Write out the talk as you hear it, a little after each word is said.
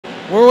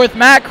We're with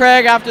Matt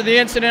Craig after the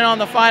incident on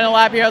the final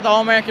lap here at the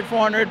All-American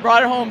 400.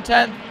 Brought it home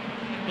 10th.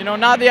 You know,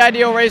 not the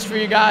ideal race for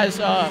you guys.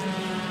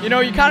 You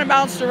know, you kind of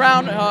bounced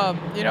around.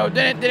 You know,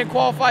 didn't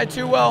qualify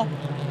too well.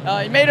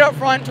 You made it up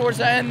front towards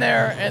the end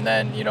there, and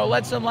then, you know,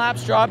 let some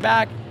laps draw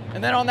back.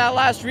 And then on that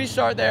last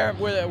restart there,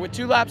 with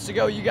 2 laps to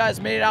go, you guys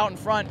made it out in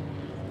front.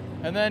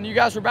 And then you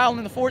guys were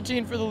battling the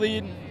 14 for the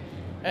lead.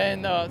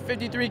 And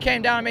 53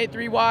 came down and made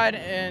 3 wide,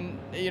 and,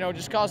 you know,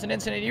 just caused an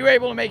incident. You were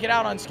able to make it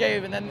out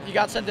unscathed, and then you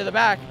got sent to the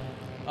back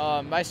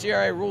by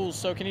CRA rules.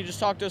 So can you just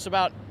talk to us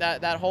about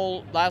that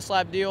whole last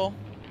lap deal?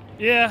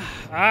 Yeah,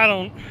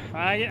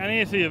 I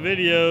need to see a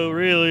video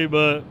really,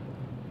 but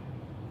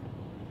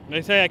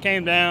they say I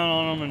came down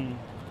on them and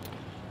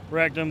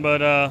wrecked them.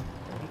 But I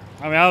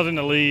mean, I was in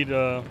the lead.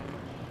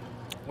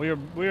 We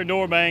were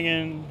door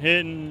banging,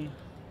 hitting,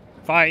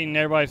 fighting.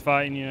 Everybody's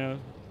fighting, you know,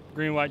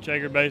 green, white,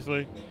 checkered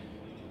basically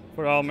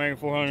for the All-American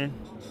 400.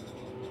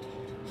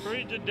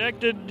 Pretty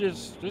dejected,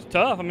 just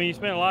tough. I mean, you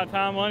spend a lot of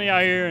time, money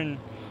out here, and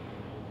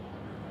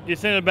you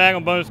send it back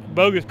on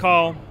bogus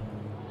call.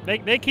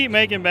 They keep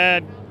making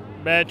bad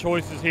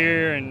choices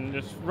here and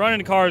just running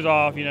the cars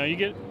off. You know, you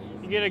get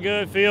a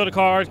good feel, the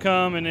cars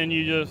come, and then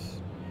you just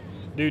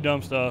do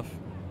dumb stuff.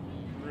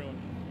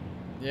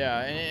 Yeah,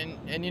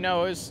 and you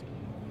know, it was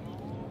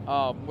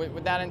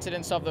with that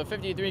incident stuff, the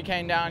 53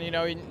 came down. You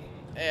know,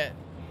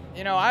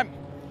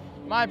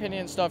 my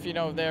opinion stuff. You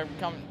know,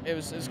 it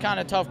was kind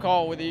of a tough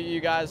call with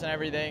you guys and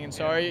everything. And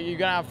so, are you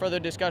gonna have further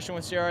discussion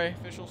with CRA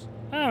officials?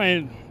 I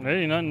mean, there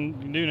ain't nothing you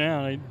can do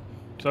now.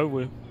 It's over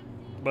with,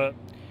 but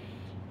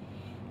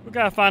we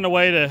gotta find a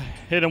way to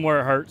hit them where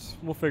it hurts.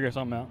 We'll figure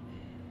something out.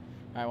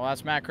 All right, well,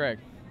 that's Matt Craig.